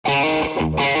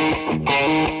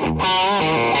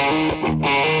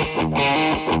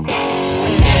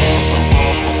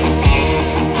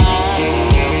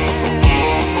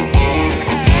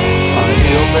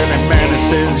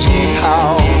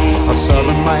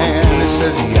man, he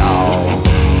says y'all.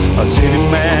 A city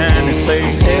man, he say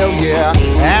hell yeah,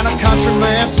 and a country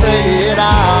man say it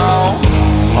all.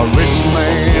 A rich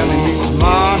man, he needs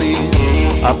money,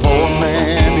 a poor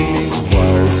man, he needs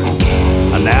word.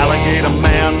 An alligator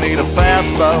man need a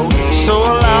fast boat, so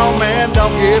a long man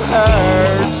don't get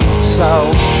hurt. So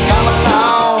come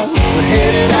along, we're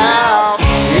headed out.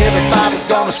 Everybody's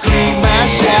gonna scream and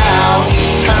shout.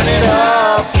 Turn it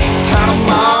up, turn 'em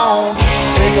on,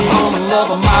 take 'em home and love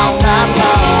 'em all night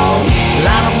long.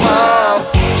 Line 'em up,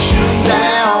 shoot 'em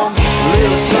down,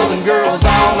 little southern girls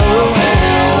all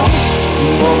around.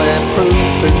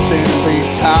 Bulletproof and 10 feet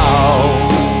tall,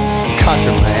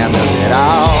 country man does it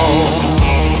all.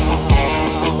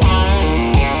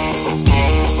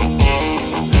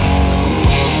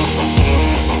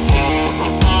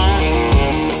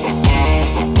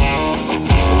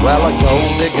 Well, a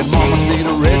gold-digging woman need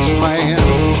a rich man,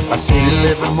 a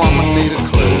city-living woman need a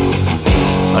clue.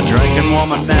 A drinking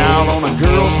woman out on a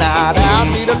girl's night out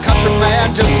need a country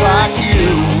man just like you.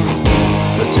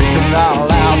 To take her all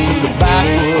out to the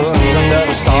backwoods under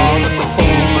the stars at the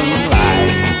full moonlight.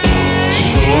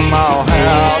 Show 'em all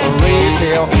how to raise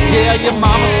hell, yeah, your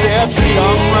mama said treat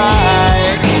 'em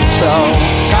right. So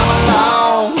come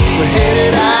along, we're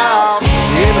headed out.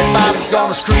 Everybody's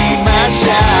gonna scream and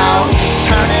shout.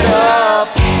 Turn it up,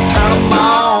 turn 'em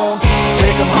on,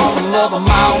 take 'em home and love 'em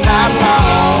all night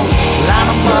long. Line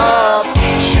 'em up,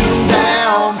 shoot 'em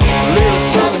down, little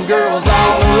southern girls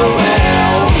all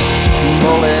around.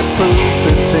 Bulletproof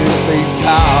and 10 feet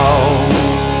tall,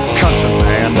 country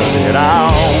man does it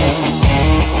all.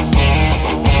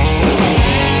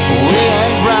 We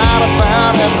ain't right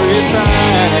about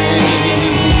everything,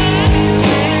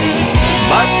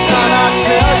 but son, I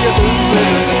tell you who's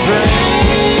living the dream.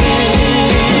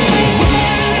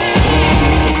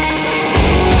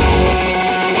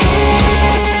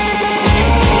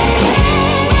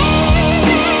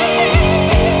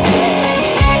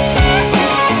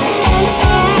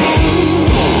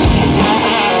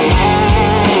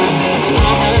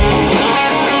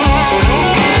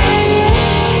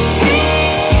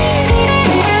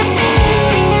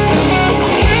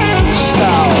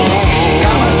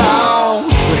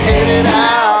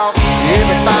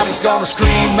 Gonna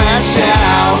scream and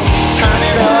shout. Turn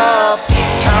it up,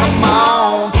 turn 'em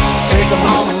on, take 'em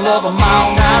home and love 'em all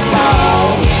night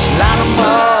long. Line 'em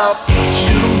up,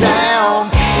 shoot 'em down,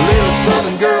 little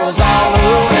southern girls all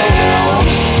around.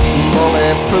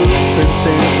 Bulletproof and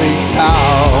 10 feet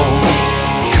tall,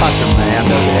 country man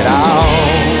does it all.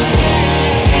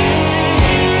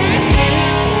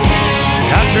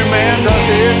 Country man does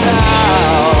it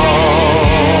all.